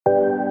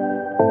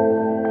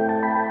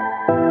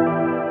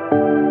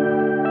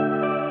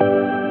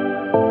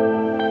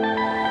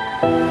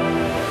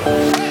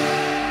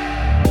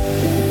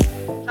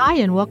Hi,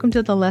 and welcome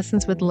to the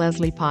Lessons with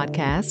Leslie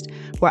podcast,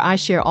 where I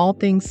share all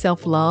things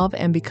self-love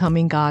and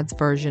becoming God's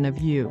version of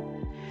you.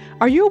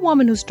 Are you a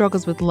woman who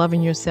struggles with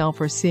loving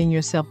yourself or seeing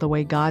yourself the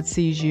way God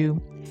sees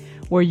you?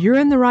 Well, you're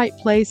in the right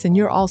place and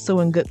you're also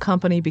in good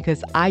company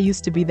because I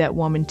used to be that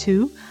woman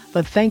too,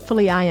 but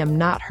thankfully I am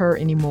not her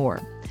anymore.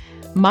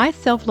 My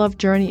self-love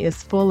journey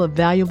is full of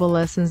valuable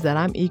lessons that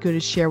I'm eager to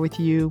share with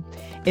you.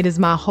 It is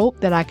my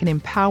hope that I can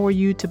empower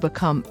you to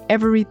become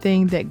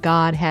everything that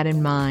God had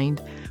in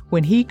mind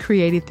when He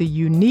created the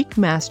unique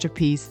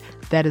masterpiece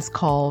that is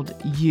called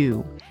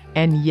you.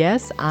 And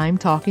yes, I'm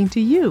talking to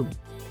you.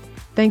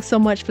 Thanks so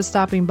much for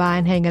stopping by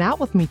and hanging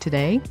out with me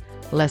today.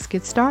 Let's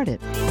get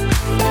started.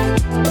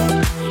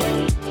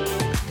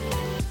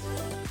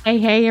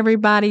 Hey,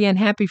 everybody, and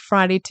happy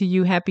Friday to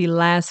you. Happy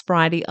last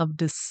Friday of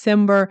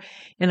December.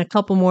 In a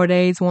couple more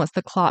days, once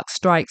the clock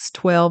strikes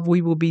 12,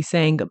 we will be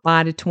saying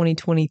goodbye to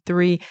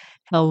 2023.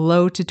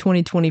 Hello to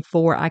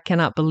 2024. I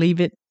cannot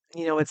believe it.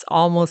 It's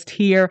almost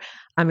here.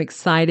 I'm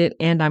excited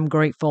and I'm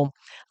grateful.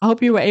 I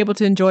hope you were able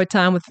to enjoy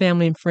time with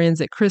family and friends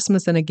at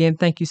Christmas. And again,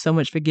 thank you so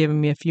much for giving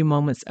me a few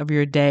moments of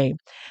your day.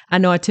 I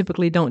know I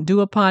typically don't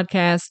do a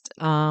podcast,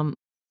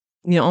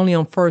 only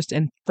on first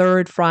and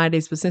third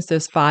Fridays, but since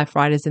there's 5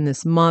 Fridays in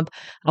this month,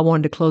 I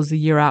wanted to close the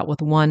year out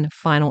with one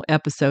final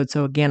episode.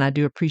 So again, I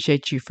do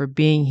appreciate you for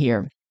being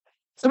here.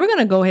 So we're going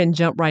to go ahead and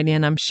jump right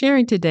in. I'm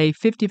sharing today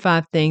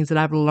 55 things that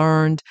I've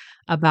learned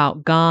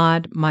about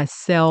God,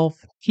 myself,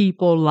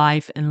 people,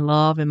 life, and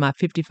love in my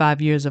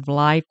 55 years of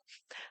life.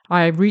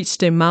 I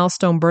reached a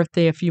milestone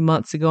birthday a few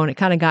months ago, and it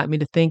kind of got me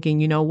to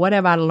thinking, what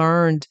have I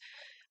learned,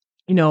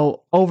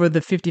 over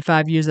the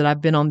 55 years that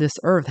I've been on this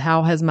earth?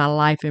 How has my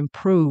life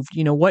improved?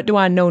 What do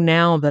I know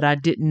now that I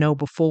didn't know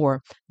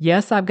before?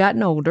 Yes, I've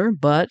gotten older,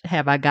 but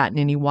have I gotten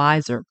any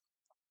wiser?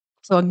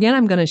 So again,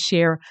 I'm going to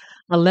share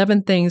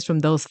 11 things from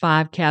those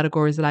 5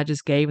 categories that I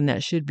just gave, and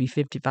that should be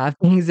 55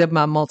 things if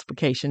my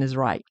multiplication is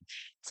right.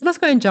 So let's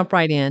go ahead and jump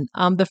right in.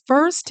 The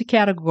first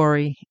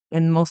category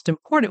and most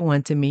important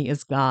one to me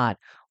is God.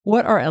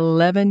 What are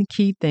 11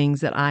 key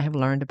things that I have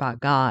learned about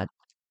God?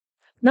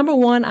 Number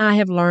 1, I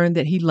have learned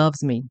that He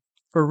loves me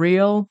for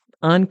real,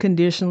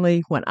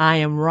 unconditionally, when I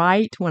am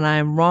right, when I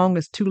am wrong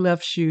as 2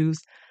 left shoes.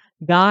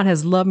 God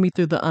has loved me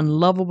through the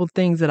unlovable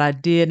things that I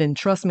did, and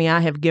trust me,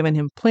 I have given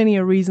Him plenty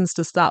of reasons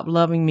to stop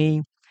loving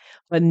me,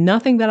 but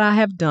nothing that I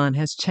have done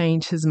has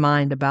changed His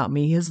mind about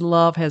me. His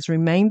love has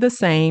remained the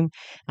same,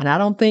 and I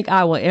don't think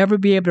I will ever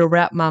be able to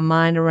wrap my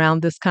mind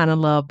around this kind of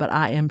love, but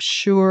I am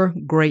sure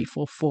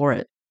grateful for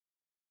it.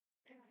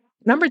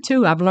 Number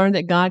 2, I've learned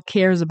that God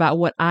cares about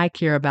what I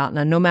care about.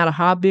 Now, no matter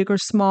how big or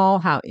small,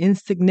 how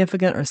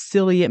insignificant or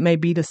silly it may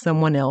be to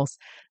someone else,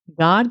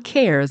 God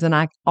cares, and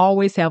I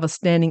always have a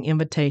standing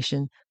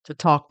invitation to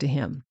talk to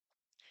Him.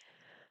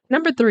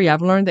 Number 3,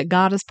 I've learned that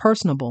God is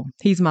personable.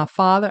 He's my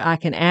Father. I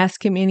can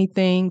ask Him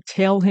anything,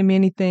 tell Him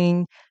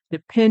anything,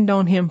 depend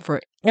on Him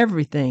for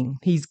everything.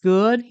 He's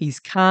good. He's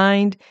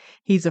kind.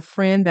 He's a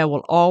friend that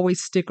will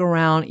always stick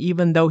around,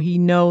 even though He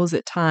knows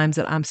at times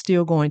that I'm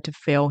still going to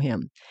fail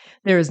Him.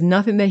 There is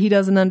nothing that He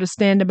doesn't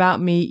understand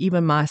about me.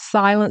 Even my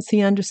silence,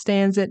 He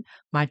understands it.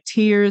 My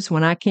tears,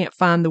 when I can't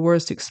find the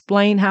words to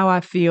explain how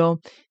I feel,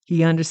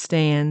 He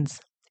understands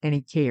and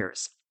He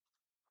cares.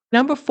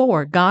 Number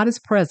 4, God is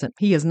present.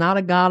 He is not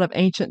a God of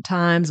ancient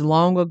times,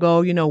 long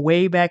ago,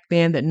 way back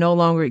then, that no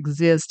longer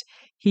exist.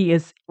 He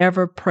is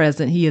ever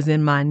present. He is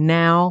in my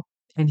now,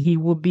 and He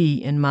will be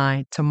in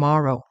my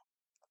tomorrow.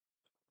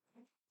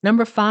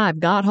 Number 5,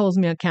 God holds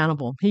me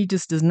accountable. He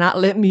just does not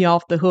let me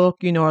off the hook,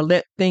 or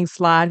let things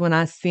slide when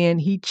I sin.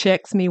 He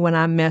checks me when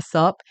I mess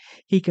up.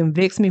 He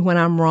convicts me when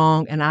I'm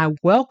wrong, and I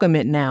welcome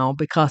it now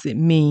because it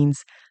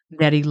means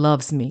that He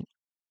loves me.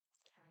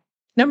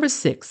 Number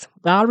 6,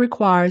 God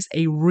requires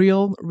a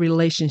real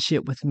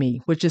relationship with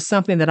me, which is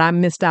something that I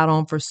missed out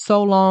on for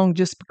so long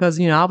just because,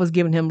 I was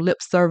giving Him lip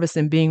service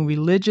and being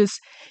religious.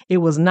 It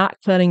was not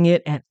cutting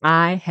it, and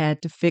I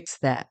had to fix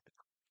that.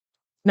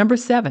 Number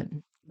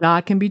 7,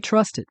 God can be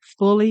trusted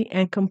fully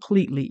and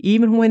completely.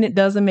 Even when it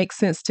doesn't make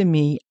sense to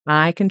me,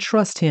 I can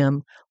trust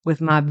Him with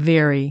my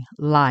very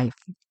life.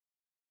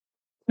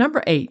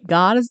 Number 8,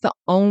 God is the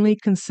only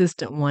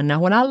consistent one.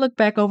 Now, when I look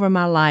back over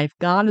my life,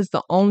 God is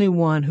the only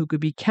one who could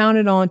be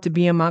counted on to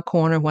be in my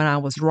corner when I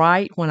was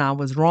right, when I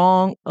was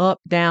wrong, up,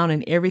 down,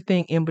 and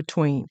everything in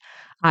between.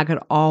 I could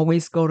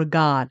always go to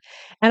God.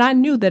 And I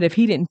knew that if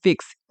He didn't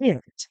fix it,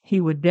 He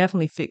would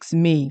definitely fix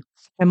me.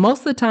 And most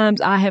of the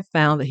times I have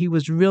found that He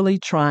was really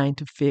trying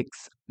to fix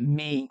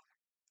me.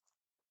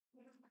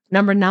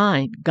 Number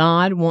 9,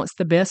 God wants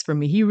the best for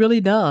me. He really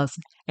does.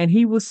 And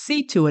He will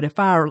see to it if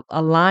I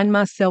align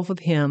myself with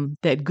Him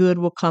that good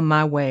will come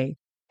my way.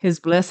 His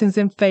blessings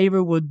and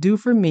favor will do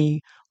for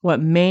me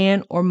what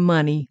man or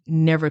money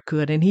never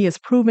could. And He has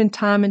proven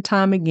time and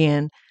time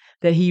again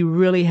that He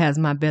really has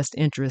my best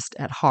interest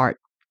at heart.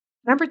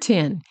 Number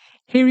 10,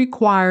 He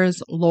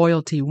requires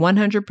loyalty,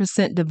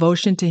 100%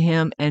 devotion to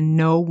Him and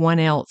no one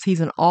else.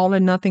 He's an all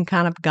or nothing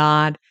kind of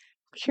God,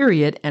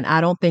 period. And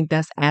I don't think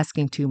that's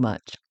asking too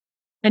much.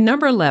 And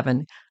number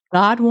 11,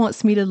 God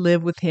wants me to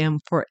live with Him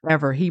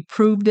forever. He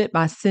proved it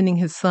by sending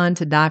His Son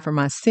to die for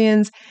my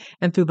sins.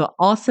 And through the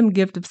awesome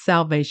gift of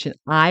salvation,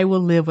 I will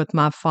live with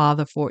my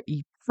Father for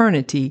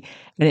eternity.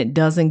 And it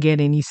doesn't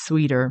get any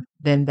sweeter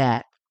than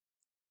that.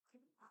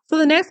 So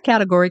the next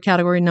category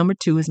number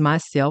 2, is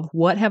myself.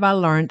 What have I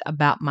learned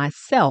about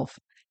myself?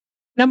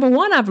 Number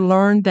 1, I've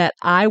learned that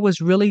I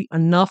was really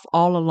enough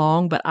all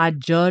along, but I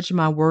judged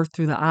my worth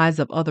through the eyes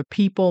of other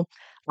people.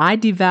 I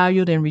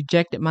devalued and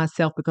rejected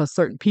myself because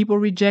certain people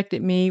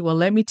rejected me. Well,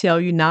 let me tell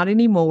you, not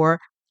anymore.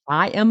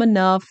 I am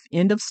enough,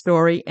 end of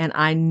story, and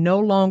I no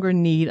longer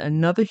need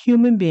another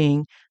human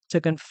being to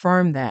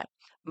confirm that.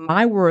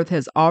 My worth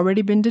has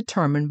already been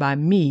determined by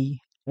me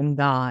and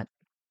God.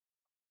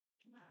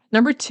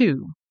 Number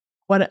 2,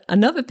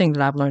 another thing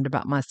that I've learned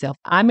about myself,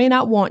 I may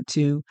not want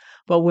to,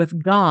 but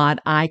with God,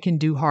 I can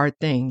do hard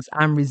things.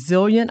 I'm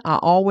resilient. I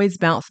always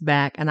bounce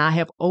back, and I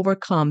have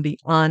overcome the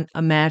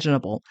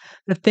unimaginable.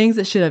 The things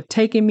that should have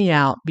taken me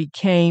out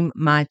became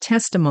my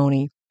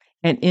testimony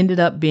and ended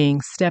up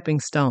being stepping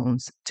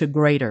stones to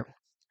greater.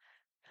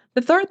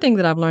 The third thing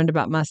that I've learned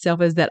about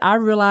myself is that I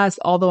realize,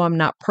 although I'm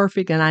not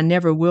perfect and I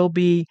never will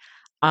be,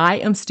 I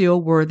am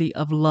still worthy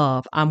of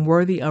love. I'm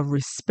worthy of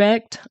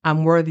respect.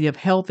 I'm worthy of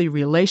healthy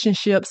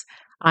relationships.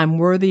 I'm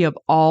worthy of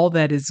all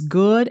that is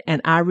good,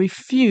 and I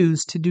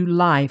refuse to do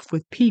life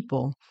with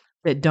people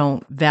that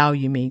don't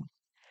value me.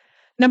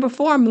 Number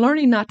 4, I'm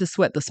learning not to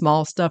sweat the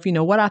small stuff.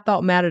 What I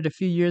thought mattered a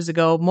few years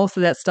ago, most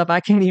of that stuff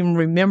I can't even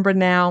remember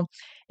now.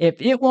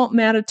 If it won't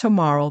matter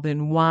tomorrow,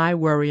 then why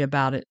worry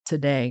about it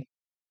today?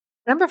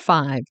 Number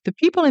 5, the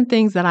people and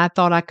things that I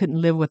thought I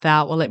couldn't live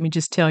without. Well, let me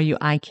just tell you,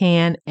 I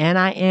can and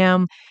I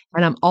am,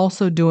 and I'm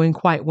also doing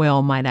quite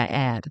well, might I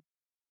add.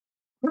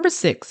 Number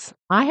 6,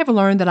 I have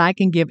learned that I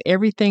can give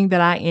everything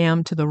that I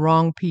am to the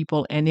wrong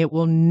people and it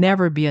will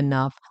never be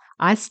enough.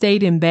 I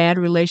stayed in bad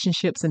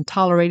relationships and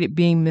tolerated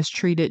being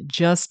mistreated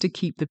just to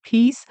keep the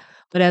peace.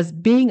 But as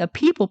being a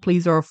people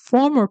pleaser, or a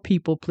former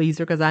people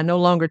pleaser, because I no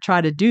longer try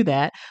to do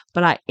that,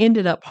 but I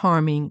ended up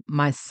harming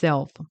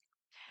myself.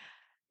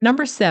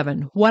 Number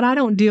 7, what I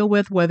don't deal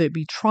with, whether it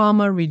be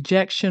trauma,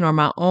 rejection, or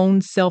my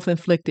own self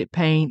inflicted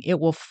pain, it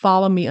will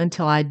follow me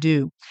until I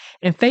do.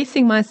 And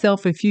facing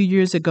myself a few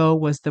years ago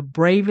was the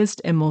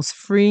bravest and most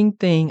freeing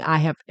thing I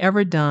have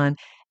ever done,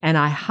 and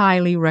I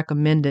highly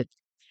recommend it.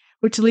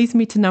 Which leads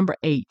me to number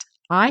 8.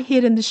 I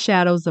hid in the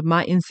shadows of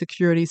my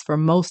insecurities for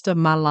most of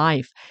my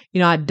life.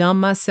 I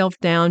dumbed myself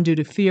down due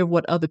to fear of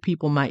what other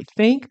people might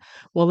think.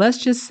 Well, let's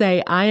just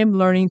say I am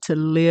learning to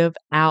live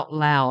out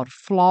loud,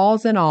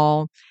 flaws and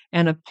all,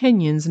 and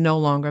opinions no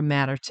longer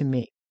matter to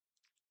me.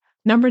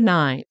 Number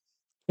 9,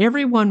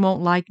 everyone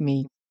won't like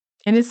me.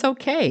 And it's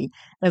okay.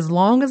 As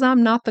long as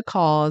I'm not the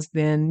cause,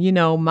 then,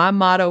 my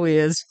motto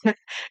is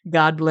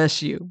God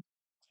bless you.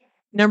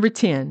 Number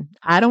 10,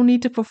 I don't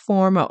need to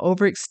perform or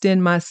overextend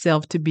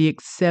myself to be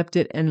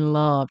accepted and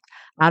loved.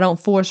 I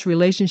don't force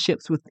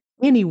relationships with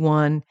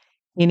anyone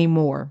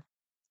anymore.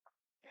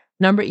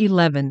 Number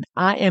 11,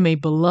 I am a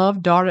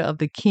beloved daughter of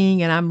the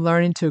King, and I'm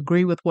learning to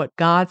agree with what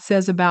God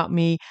says about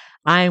me.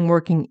 I am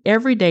working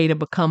every day to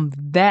become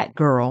that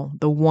girl,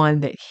 the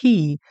one that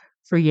He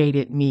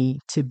created me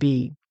to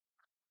be.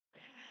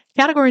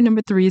 Category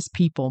number 3 is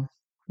people.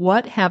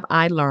 What have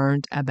I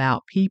learned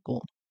about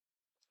people?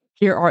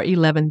 Here are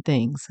 11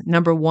 things.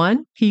 Number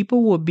 1,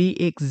 people will be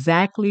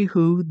exactly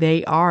who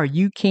they are.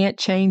 You can't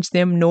change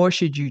them, nor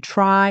should you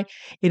try.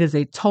 It is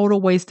a total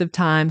waste of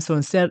time. So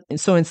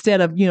instead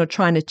of,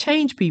 trying to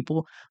change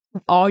people,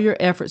 put all your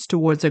efforts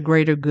towards a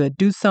greater good.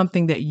 Do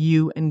something that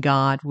you and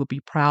God will be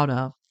proud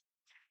of.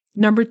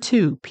 Number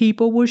 2,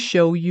 people will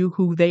show you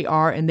who they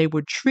are and they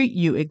will treat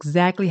you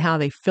exactly how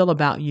they feel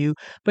about you.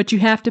 But you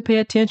have to pay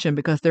attention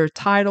because their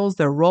titles,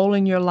 their role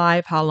in your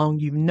life, how long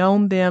you've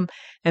known them,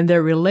 and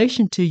their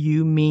relation to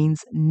you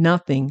means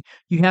nothing.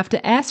 You have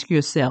to ask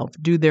yourself,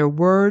 do their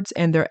words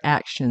and their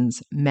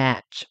actions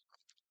match?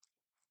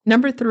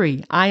 Number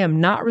 3, I am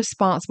not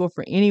responsible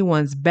for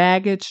anyone's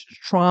baggage,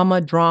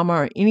 trauma, drama,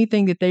 or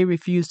anything that they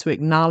refuse to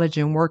acknowledge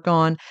and work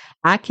on.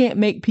 I can't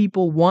make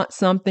people want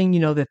something,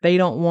 that they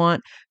don't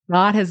want.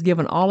 God has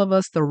given all of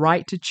us the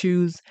right to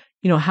choose,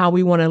 how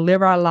we want to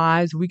live our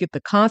lives. We get the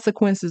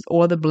consequences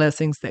or the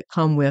blessings that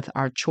come with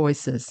our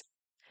choices.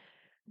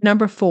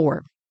 Number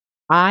 4,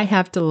 I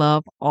have to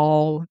love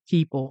all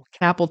people,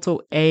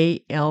 capital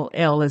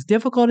ALL, as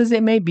difficult as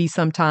it may be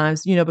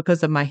sometimes,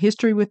 because of my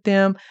history with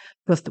them,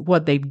 because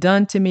what they've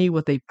done to me,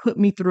 what they put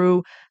me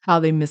through,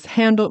 how they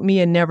mishandled me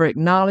and never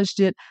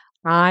acknowledged it.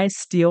 I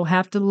still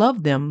have to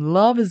love them.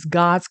 Love is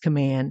God's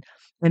command,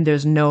 and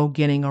there's no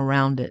getting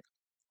around it.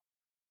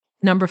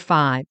 Number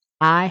 5,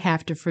 I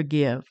have to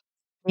forgive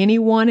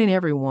anyone and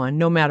everyone,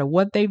 no matter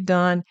what they've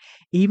done,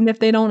 even if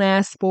they don't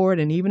ask for it,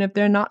 and even if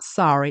they're not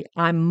sorry,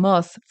 I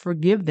must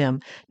forgive them.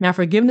 Now,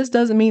 forgiveness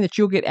doesn't mean that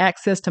you'll get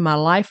access to my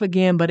life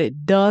again, but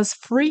it does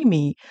free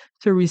me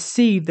to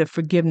receive the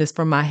forgiveness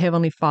from my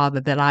Heavenly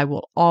Father that I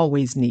will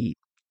always need.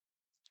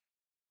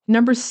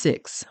 Number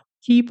 6,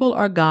 People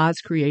are God's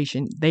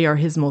creation. They are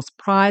his most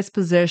prized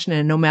possession,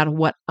 and no matter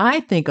what I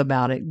think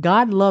about it,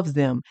 God loves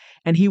them,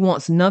 and he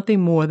wants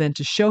nothing more than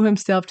to show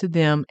himself to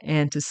them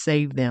and to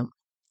save them.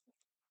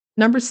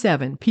 Number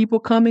 7, people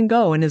come and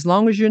go, and as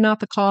long as you're not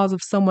the cause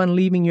of someone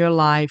leaving your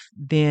life,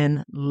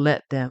 then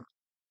let them.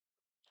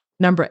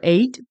 Number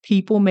 8,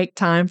 people make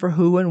time for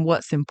who and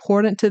what's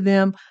important to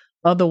them,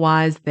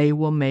 otherwise they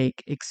will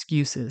make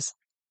excuses.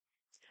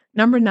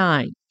 Number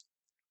 9,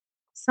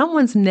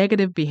 someone's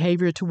negative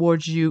behavior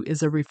towards you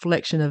is a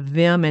reflection of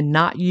them and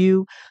not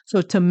you.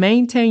 So, to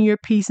maintain your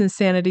peace and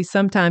sanity,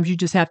 sometimes you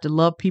just have to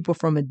love people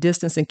from a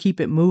distance and keep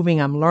it moving.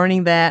 I'm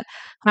learning that.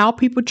 How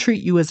people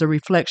treat you is a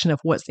reflection of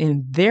what's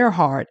in their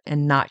heart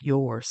and not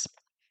yours.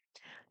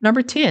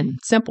 Number 10,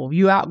 simple.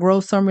 You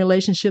outgrow some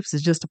relationships,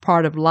 it's just a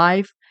part of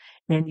life,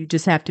 and you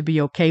just have to be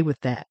okay with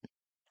that.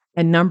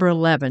 And number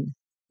 11,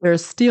 there are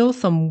still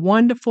some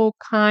wonderful,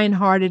 kind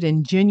hearted,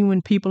 and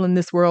genuine people in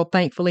this world,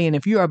 thankfully. And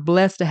if you are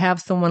blessed to have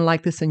someone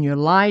like this in your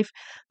life,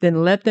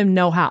 then let them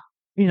know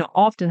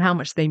often how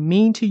much they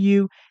mean to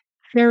you.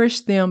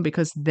 Cherish them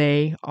because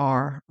they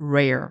are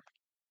rare.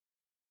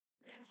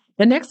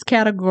 The next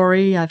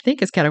category, I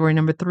think, is category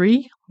number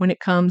 3 when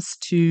it comes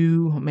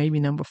to maybe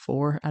number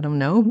 4. I don't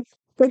know.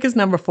 I think it's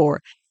number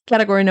 4.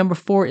 Category number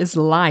 4 is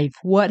life.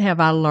 What have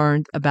I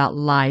learned about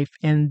life?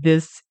 And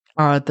this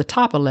are the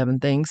top 11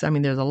 things. I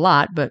mean, there's a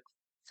lot, but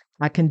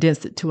I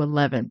condensed it to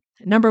 11.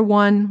 Number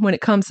 1, when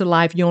it comes to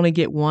life, you only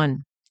get one.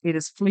 It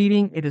is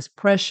fleeting. It is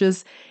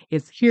precious.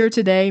 It's here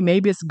today.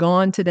 Maybe it's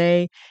gone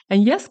today.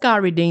 And yes,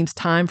 God redeems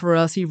time for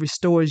us. He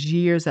restores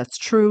years. That's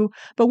true.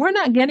 But we're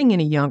not getting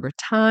any younger.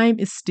 Time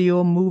is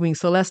still moving.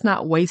 So let's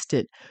not waste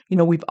it.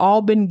 We've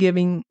all been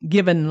given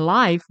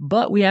life,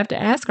 but we have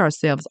to ask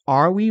ourselves,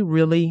 are we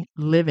really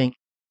living?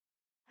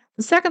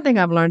 The second thing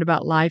I've learned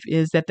about life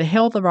is that the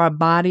health of our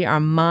body,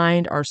 our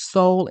mind, our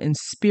soul, and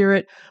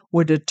spirit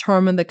will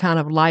determine the kind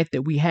of life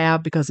that we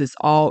have because it's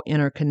all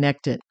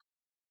interconnected.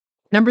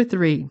 Number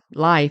 3,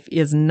 life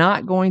is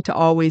not going to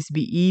always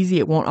be easy.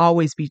 It won't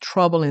always be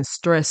trouble and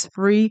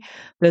stress-free.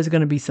 There's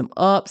going to be some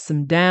ups,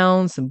 some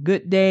downs, some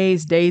good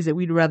days, days that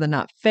we'd rather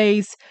not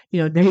face,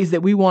 days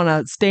that we want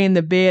to stay in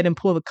the bed and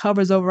pull the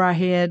covers over our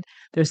head.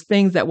 There's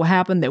things that will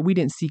happen that we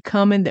didn't see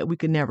coming, that we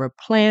could never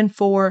plan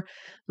for.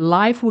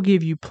 Life will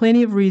give you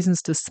plenty of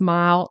reasons to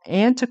smile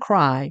and to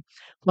cry,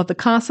 but the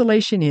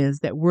consolation is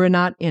that we're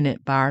not in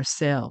it by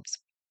ourselves.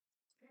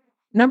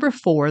 Number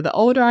 4, the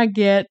older I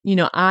get,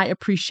 I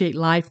appreciate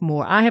life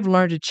more. I have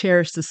learned to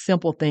cherish the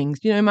simple things.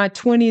 In my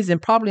 20s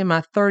and probably in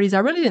my 30s, I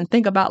really didn't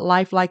think about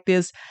life like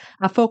this.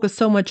 I focused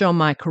so much on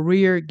my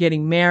career,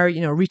 getting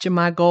married, reaching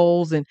my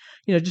goals and,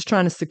 just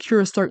trying to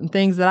secure certain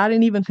things that I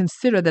didn't even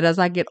consider that as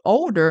I get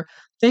older,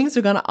 things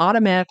are going to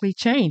automatically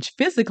change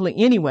physically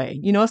anyway.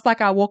 It's like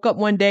I woke up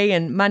one day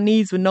and my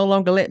knees would no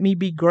longer let me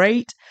be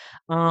great.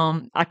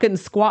 I couldn't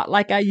squat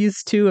like I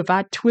used to. If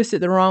I twist it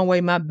the wrong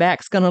way, my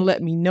back's going to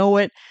let me know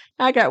it.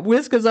 I got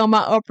whiskers on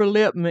my upper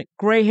lip and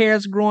gray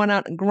hairs growing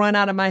out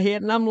of my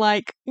head. And I'm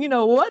like,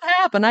 what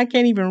happened? I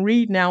can't even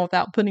read now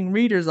without putting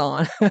readers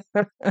on.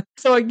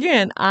 So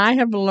again, I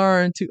have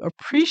learned to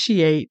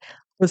appreciate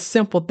the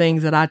simple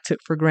things that I took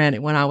for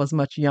granted when I was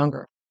much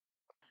younger.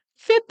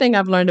 Fifth thing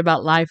I've learned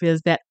about life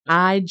is that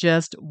I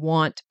just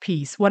want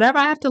peace. Whatever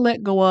I have to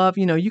let go of,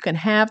 you can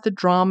have the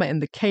drama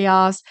and the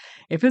chaos.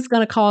 If it's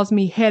going to cause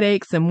me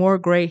headaches and more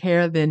gray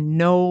hair, then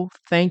no,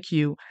 thank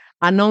you.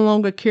 I no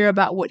longer care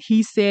about what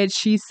he said,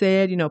 she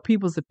said,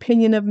 people's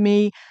opinion of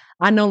me.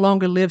 I no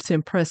longer live to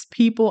impress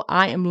people.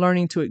 I am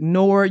learning to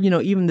ignore,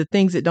 even the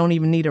things that don't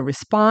even need a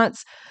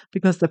response,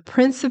 because the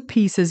Prince of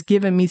Peace has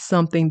given me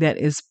something that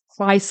is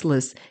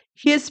priceless,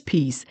 his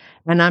peace,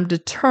 and I'm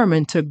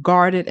determined to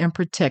guard it and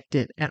protect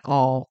it at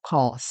all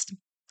costs.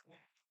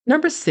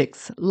 Number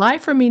 6,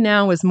 life for me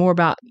now is more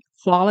about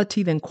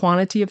quality than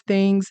quantity of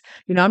things.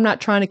 I'm not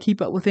trying to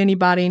keep up with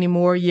anybody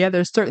anymore. Yeah,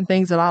 there's certain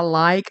things that I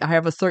like. I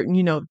have a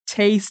certain,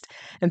 taste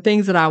and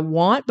things that I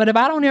want. But if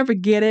I don't ever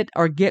get it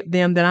or get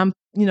them, then I'm,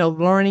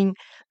 learning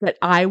that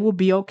I will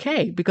be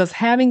okay. Because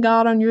having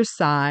God on your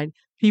side,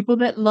 people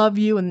that love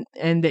you and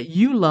that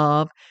you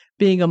love,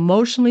 being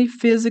emotionally,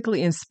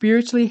 physically, and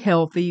spiritually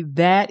healthy,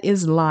 that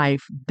is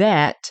life.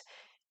 That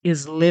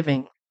is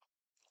living.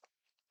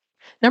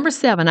 Number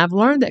 7, I've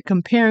learned that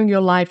comparing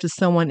your life to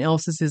someone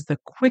else's is the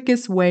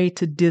quickest way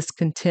to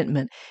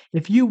discontentment.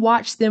 If you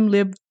watch them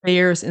live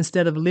theirs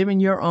instead of living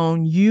your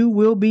own, you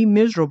will be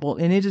miserable.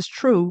 And it is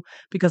true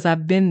because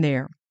I've been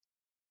there.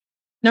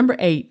 Number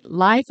 8,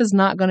 life is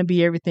not going to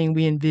be everything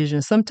we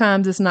envision.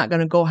 Sometimes it's not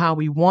going to go how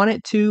we want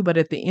it to, but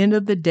at the end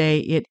of the day,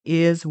 it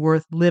is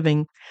worth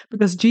living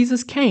because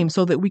Jesus came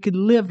so that we could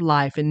live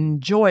life and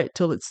enjoy it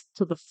till it's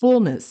to the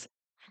fullness.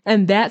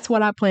 And that's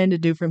what I plan to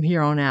do from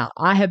here on out.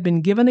 I have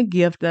been given a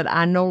gift that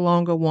I no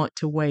longer want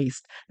to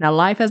waste. Now,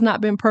 life has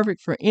not been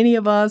perfect for any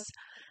of us.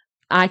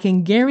 I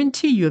can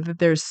guarantee you that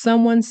there's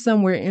someone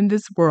somewhere in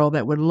this world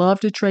that would love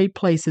to trade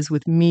places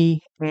with me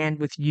and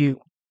with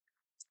you.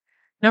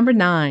 Number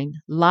 9,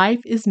 life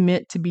is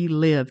meant to be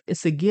lived.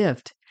 It's a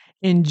gift.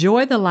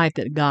 Enjoy the life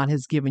that God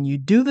has given you.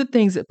 Do the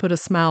things that put a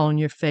smile on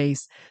your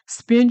face.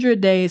 Spend your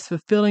days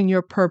fulfilling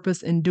your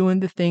purpose and doing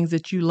the things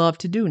that you love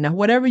to do. Now,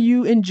 whatever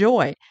you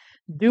enjoy,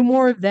 do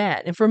more of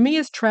that. And for me,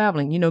 it's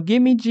traveling.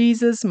 Give me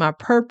Jesus, my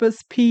purpose,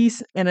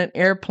 peace, and an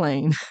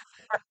airplane.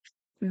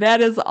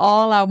 That is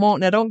all I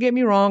want. Now, don't get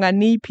me wrong. I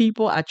need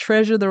people. I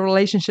treasure the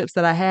relationships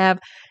that I have,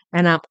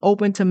 and I'm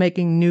open to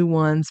making new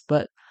ones,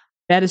 but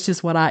that is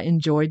just what I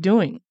enjoy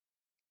doing.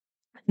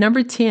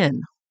 Number 10,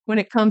 when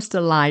it comes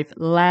to life,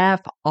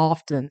 laugh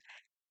often.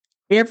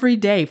 Every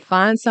day,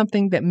 find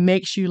something that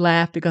makes you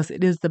laugh because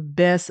it is the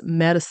best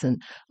medicine.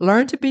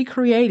 Learn to be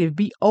creative,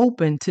 be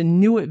open to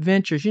new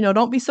adventures.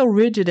 Don't be so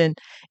rigid and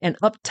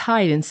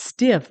uptight and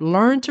stiff.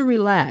 Learn to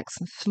relax,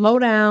 slow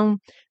down,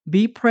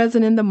 be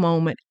present in the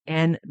moment,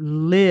 and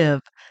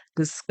live.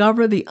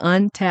 Discover the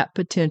untapped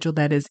potential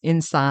that is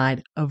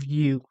inside of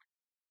you.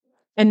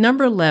 And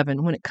number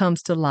 11, when it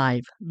comes to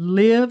life,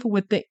 live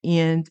with the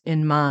end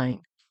in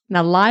mind.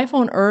 Now, life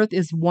on earth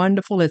is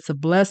wonderful, it's a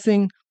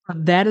blessing.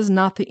 That is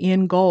not the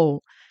end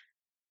goal.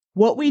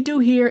 What we do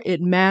here,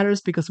 it matters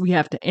because we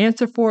have to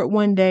answer for it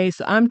one day.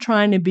 So I'm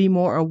trying to be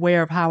more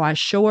aware of how I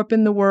show up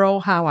in the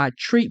world, how I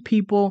treat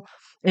people,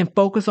 and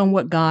focus on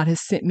what God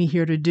has sent me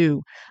here to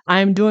do. I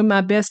am doing my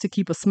best to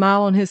keep a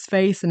smile on his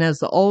face. And as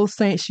the old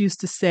saints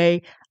used to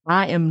say,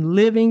 I am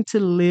living to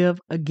live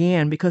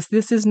again because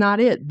this is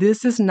not it.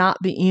 This is not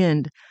the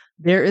end.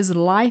 There is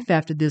life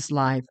after this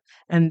life.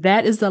 And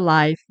that is the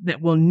life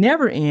that will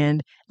never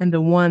end and the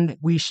one that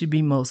we should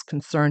be most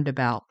concerned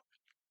about.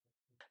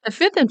 The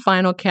fifth and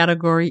final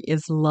category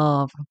is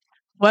love.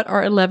 What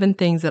are 11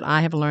 things that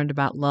I have learned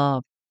about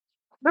love?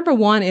 Number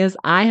one is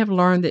I have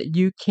learned that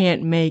you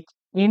can't make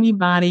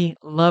anybody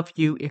love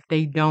you if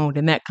they don't.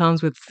 And that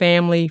comes with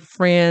family,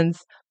 friends,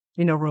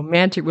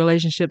 romantic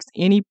relationships,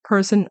 any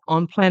person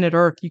on planet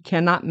Earth. You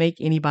cannot make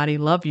anybody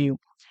love you.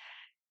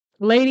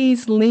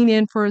 Ladies, lean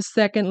in for a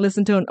second.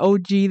 Listen to an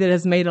OG that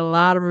has made a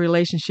lot of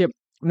relationship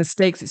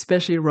mistakes,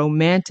 especially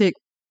romantic.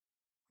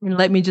 And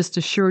let me just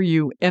assure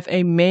you, if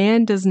a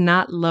man does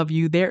not love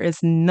you, there is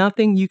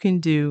nothing you can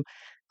do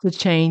to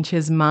change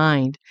his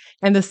mind.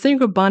 And the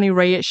singer Bonnie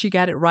Raitt, she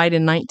got it right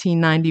in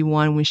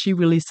 1991 when she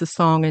released a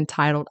song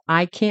entitled,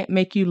 I Can't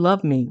Make You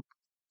Love Me.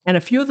 And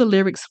a few of the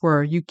lyrics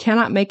were, you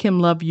cannot make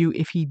him love you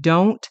if he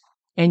don't,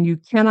 and you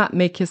cannot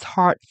make his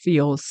heart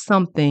feel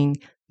something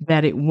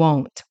that it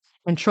won't.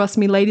 And trust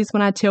me, ladies,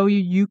 when I tell you,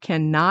 you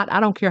cannot. I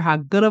don't care how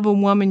good of a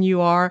woman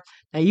you are.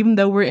 Now, even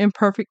though we're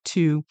imperfect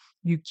too,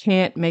 you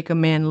can't make a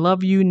man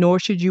love you, nor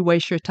should you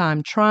waste your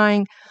time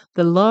trying.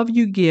 The love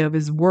you give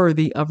is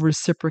worthy of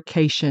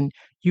reciprocation.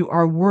 You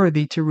are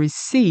worthy to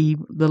receive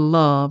the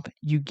love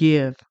you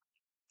give.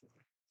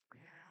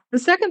 The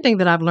second thing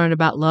that I've learned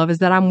about love is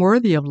that I'm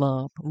worthy of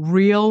love.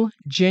 Real,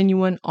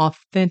 genuine,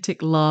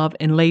 authentic love.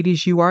 And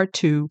ladies, you are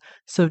too,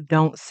 so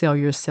don't sell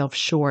yourself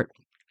short.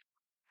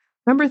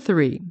 Number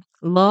 3,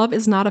 love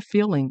is not a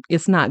feeling.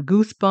 It's not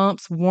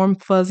goosebumps, warm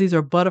fuzzies,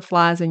 or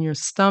butterflies in your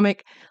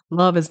stomach.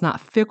 Love is not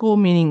fickle,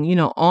 meaning,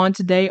 on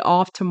today,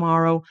 off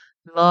tomorrow.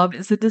 Love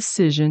is a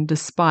decision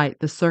despite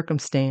the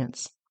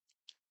circumstance.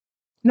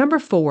 Number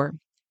 4,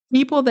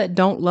 people that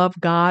don't love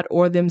God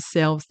or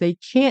themselves, they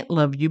can't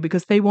love you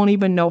because they won't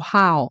even know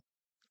how.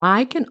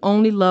 I can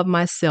only love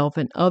myself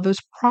and others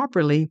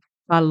properly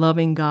by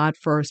loving God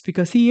first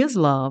because He is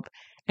love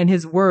and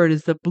His word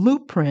is the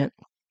blueprint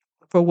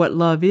for what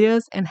love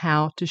is and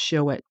how to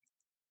show it.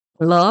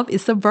 Love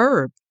is a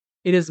verb.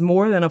 It is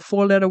more than a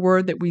 4-letter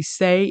word that we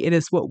say. It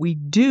is what we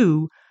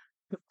do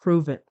to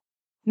prove it.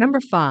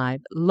 Number 5,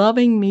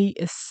 loving me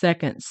is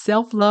second.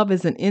 Self-love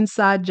is an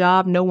inside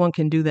job. No one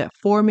can do that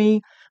for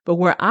me. But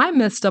where I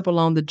messed up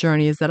along the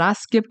journey is that I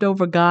skipped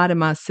over God and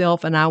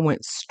myself and I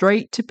went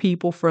straight to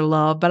people for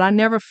love, but I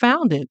never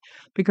found it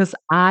because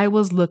I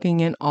was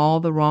looking in all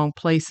the wrong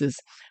places.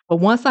 But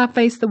once I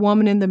faced the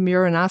woman in the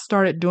mirror and I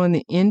started doing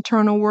the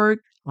internal work,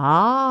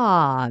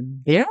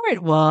 there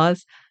it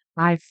was.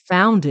 I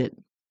found it.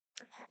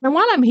 And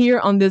while I'm here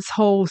on this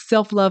whole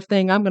self-love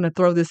thing, I'm going to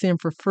throw this in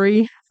for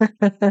free.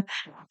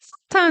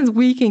 Sometimes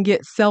we can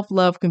get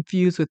self-love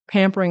confused with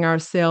pampering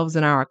ourselves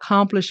and our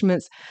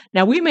accomplishments.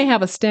 Now, we may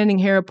have a standing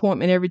hair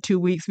appointment every 2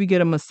 weeks. We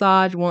get a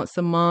massage once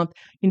a month.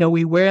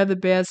 We wear the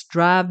best,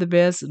 drive the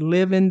best,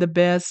 live in the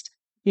best,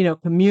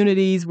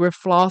 communities. We're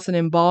flossing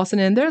and bossing.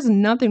 And there's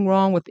nothing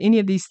wrong with any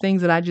of these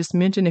things that I just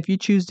mentioned if you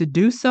choose to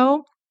do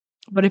so.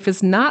 But if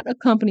it's not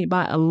accompanied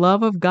by a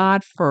love of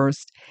God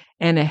first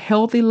and a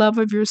healthy love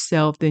of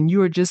yourself, then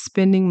you are just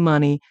spending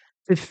money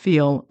to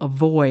fill a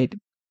void.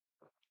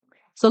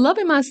 So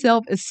loving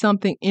myself is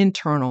something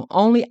internal.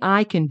 Only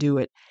I can do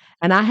it.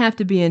 And I have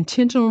to be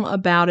intentional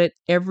about it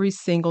every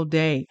single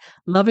day.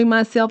 Loving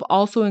myself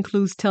also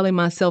includes telling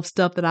myself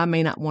stuff that I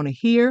may not want to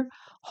hear,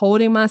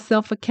 holding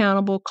myself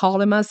accountable,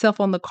 calling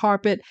myself on the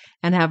carpet,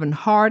 and having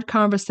hard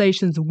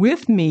conversations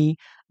with me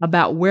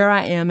about where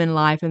I am in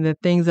life and the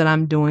things that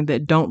I'm doing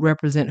that don't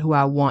represent who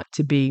I want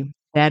to be.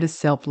 That is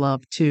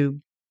self-love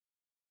too.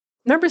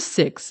 Number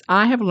 6,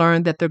 I have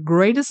learned that the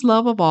greatest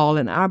love of all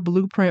in our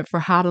blueprint for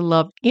how to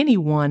love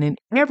anyone and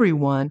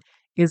everyone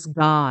is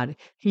God.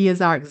 He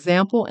is our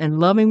example, and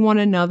loving one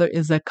another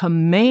is a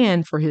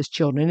command for his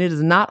children. It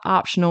is not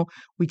optional.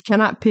 We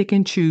cannot pick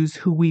and choose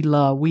who we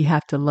love. We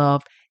have to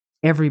love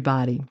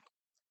everybody.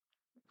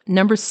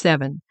 Number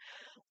 7,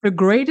 the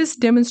greatest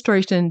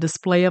demonstration and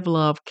display of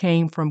love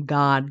came from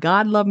God.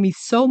 God loved me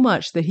so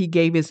much that he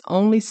gave his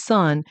only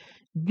son,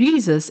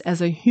 Jesus,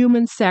 as a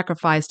human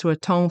sacrifice to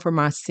atone for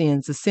my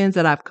sins, the sins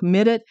that I've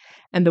committed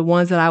and the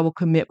ones that I will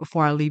commit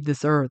before I leave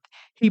this earth.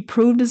 He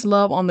proved his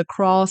love on the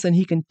cross, and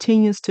he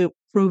continues to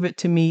prove it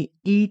to me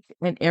each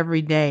and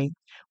every day.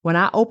 When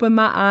I open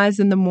my eyes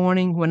in the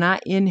morning, when I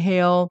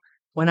inhale,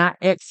 when I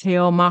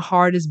exhale, my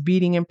heart is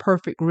beating in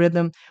perfect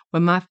rhythm.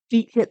 When my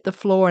feet hit the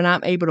floor and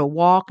I'm able to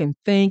walk and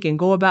think and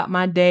go about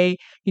my day,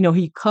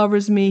 he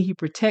covers me, he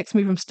protects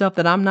me from stuff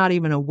that I'm not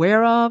even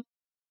aware of.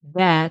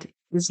 That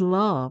is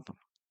love.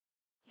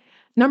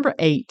 Number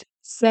 8,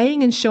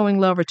 saying and showing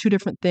love are two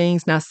different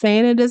things. Now,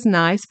 saying it is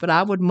nice, but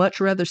I would much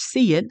rather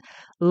see it.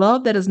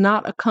 Love that is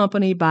not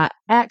accompanied by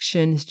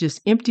action is just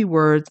empty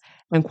words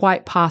and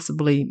quite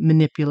possibly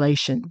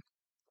manipulation.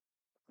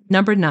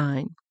 Number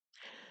 9,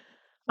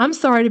 I'm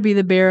sorry to be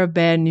the bearer of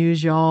bad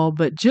news, y'all,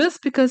 but just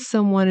because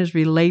someone is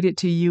related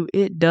to you,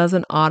 it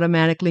doesn't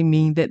automatically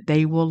mean that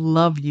they will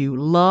love you.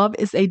 Love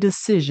is a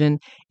decision.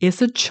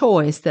 It's a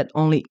choice that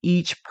only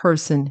each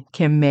person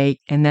can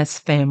make, and that's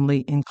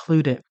family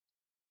included.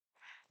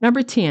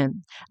 Number 10,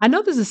 I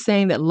know there's a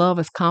saying that love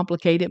is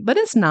complicated, but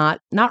it's not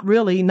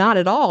really, not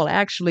at all.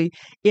 Actually,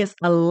 it's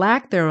a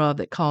lack thereof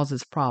that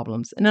causes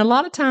problems. And a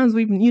lot of times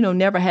we've,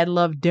 never had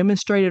love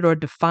demonstrated or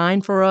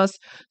defined for us.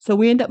 So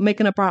we end up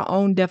making up our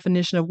own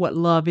definition of what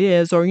love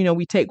is, or,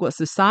 we take what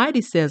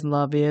society says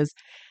love is,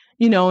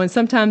 and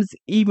sometimes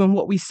even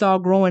what we saw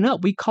growing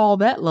up, we call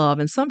that love.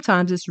 And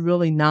sometimes it's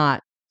really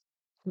not.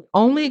 The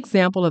only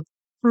example of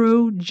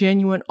true,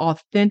 genuine,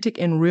 authentic,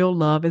 and real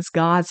love is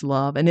God's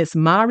love. And it's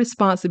my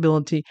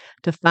responsibility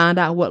to find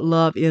out what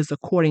love is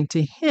according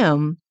to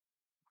him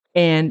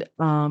and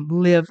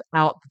live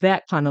out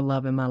that kind of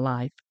love in my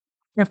life.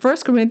 In 1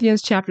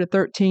 Corinthians chapter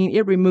 13,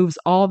 it removes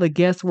all the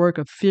guesswork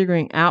of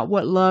figuring out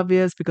what love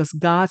is because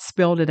God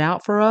spelled it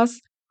out for us.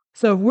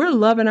 So if we're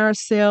loving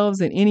ourselves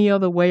in any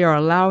other way or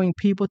allowing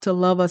people to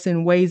love us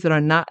in ways that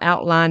are not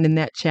outlined in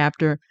that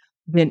chapter,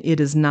 then it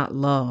is not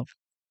love.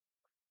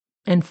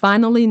 And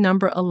finally,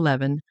 number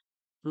 11,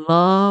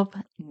 love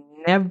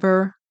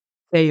never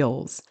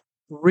fails.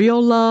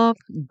 Real love,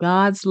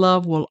 God's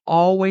love, will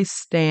always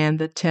stand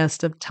the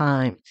test of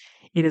time.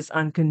 It is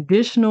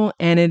unconditional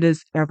and it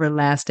is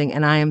everlasting.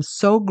 And I am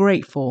so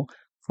grateful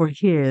for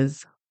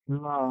his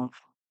love.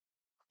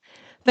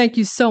 Thank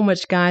you so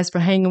much, guys, for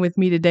hanging with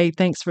me today.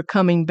 Thanks for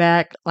coming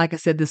back. Like I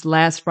said, this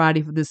last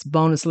Friday for this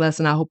bonus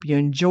lesson. I hope you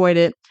enjoyed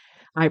it.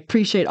 I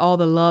appreciate all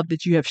the love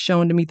that you have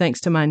shown to me. Thanks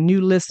to my new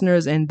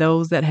listeners and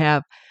those that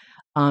have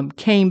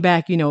came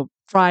back,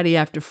 Friday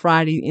after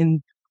Friday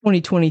in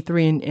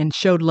 2023 and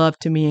showed love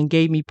to me and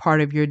gave me part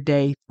of your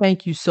day.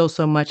 Thank you so,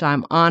 so much.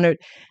 I'm honored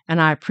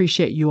and I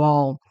appreciate you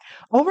all.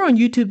 Over on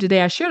YouTube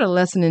today, I shared a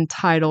lesson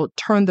entitled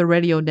Turn the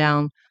Radio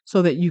Down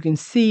so that you can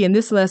see. And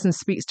this lesson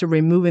speaks to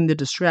removing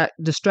the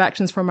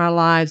distractions from our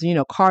lives,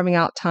 carving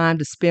out time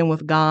to spend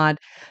with God,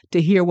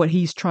 to hear what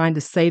he's trying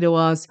to say to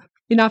us.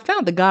 I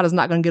found that God is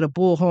not going to get a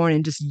bullhorn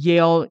and just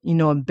yell,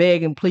 and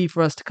beg and plead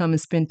for us to come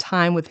and spend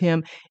time with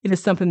him. It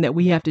is something that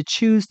we have to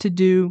choose to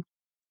do.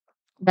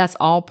 That's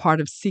all part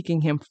of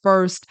seeking him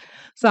first.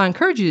 So I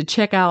encourage you to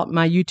check out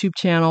my YouTube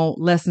channel,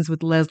 Lessons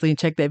with Leslie, and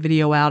check that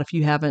video out if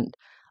you haven't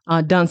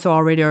done so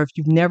already, or if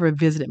you've never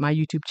visited my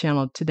YouTube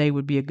channel, today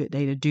would be a good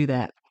day to do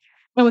that.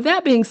 And with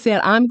that being said,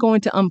 I'm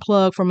going to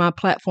unplug from my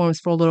platforms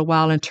for a little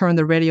while and turn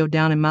the radio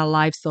down in my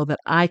life so that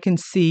I can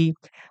see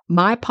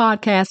my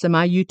podcast and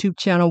my YouTube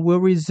channel will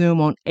resume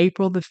on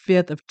April the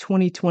 5th of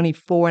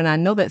 2024. And I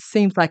know that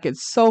seems like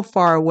it's so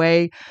far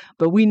away,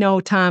 but we know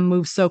time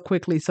moves so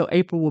quickly. So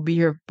April will be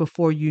here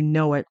before you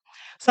know it.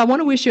 So I want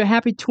to wish you a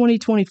happy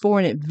 2024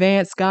 in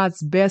advance.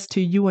 God's best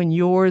to you and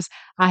yours.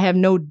 I have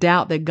no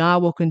doubt that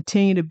God will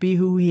continue to be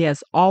who he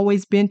has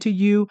always been to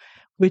you,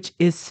 which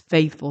is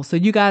faithful. So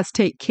you guys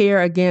take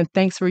care. Again,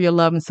 thanks for your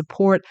love and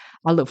support.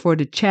 I look forward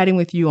to chatting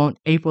with you on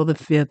April the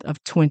 5th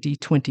of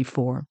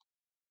 2024.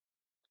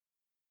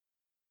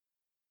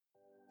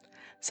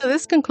 So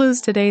this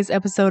concludes today's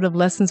episode of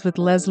Lessons with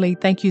Leslie.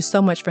 Thank you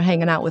so much for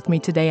hanging out with me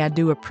today. I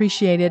do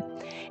appreciate it.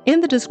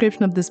 In the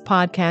description of this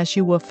podcast,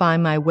 you will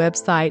find my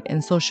website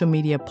and social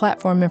media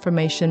platform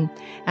information,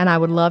 and I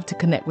would love to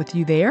connect with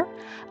you there.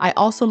 I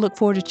also look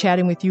forward to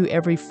chatting with you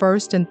every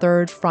first and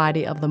third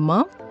Friday of the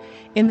month.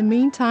 In the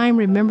meantime,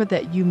 remember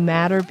that you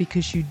matter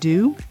because you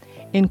do.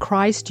 In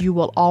Christ, you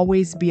will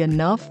always be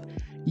enough.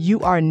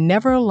 You are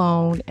never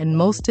alone, and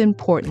most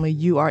importantly,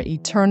 you are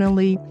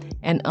eternally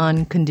and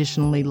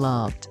unconditionally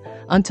loved.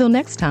 Until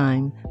next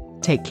time,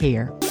 take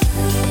care.